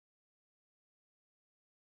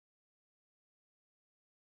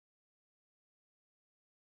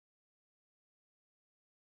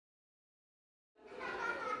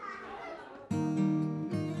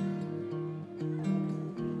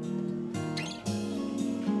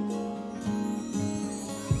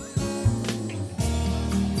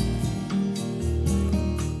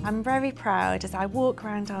I'm very proud as I walk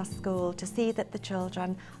around our school to see that the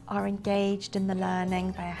children are engaged in the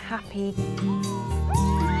learning, they're happy.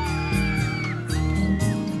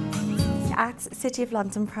 At City of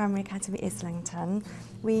London Primary Academy Islington,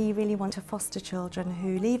 we really want to foster children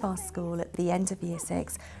who leave our school at the end of Year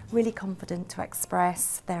 6 really confident to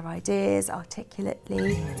express their ideas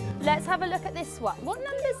articulately. Let's have a look at this one. What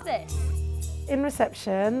number is this? In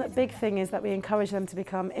reception, the big thing is that we encourage them to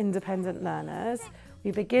become independent learners. We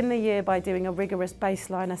begin the year by doing a rigorous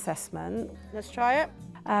baseline assessment. Let's try it.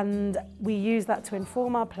 And we use that to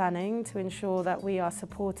inform our planning to ensure that we are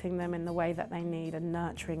supporting them in the way that they need and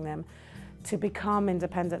nurturing them to become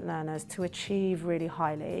independent learners, to achieve really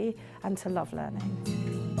highly and to love learning.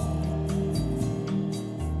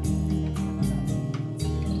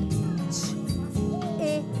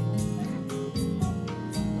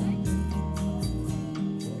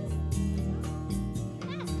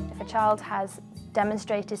 If a child has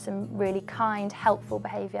demonstrated some really kind, helpful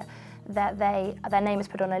behaviour, that their name is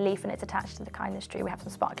put on a leaf and it's attached to the kindness tree. We have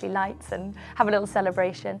some sparkly lights and have a little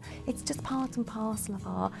celebration. It's just part and parcel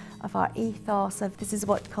of our ethos of this is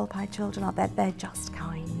what Colpai children are, they're just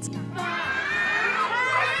kind.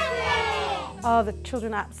 Oh, the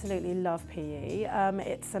children absolutely love PE.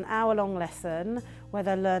 It's an hour-long lesson where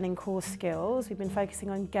they're learning core skills. We've been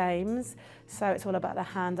focusing on games, so it's all about the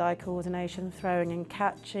hand-eye coordination, throwing and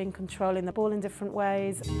catching, controlling the ball in different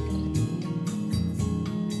ways.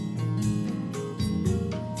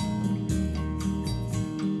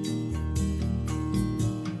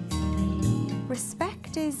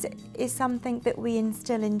 Respect is something that we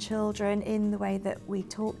instill in children in the way that we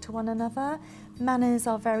talk to one another. Manners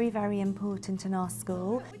are very, very important in our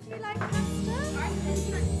school. Would you like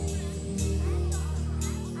pasta?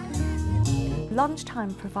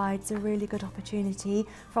 Lunchtime provides a really good opportunity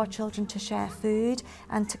for our children to share food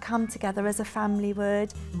and to come together as a family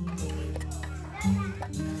would.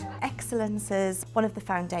 Excellence is one of the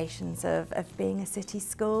foundations of being a city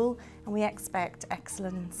school, and we expect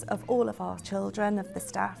excellence of all of our children, of the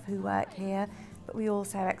staff who work here, but we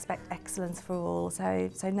also expect excellence for all, so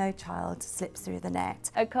no child slips through the net.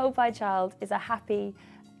 A Colpai child is a happy,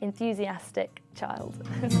 enthusiastic child.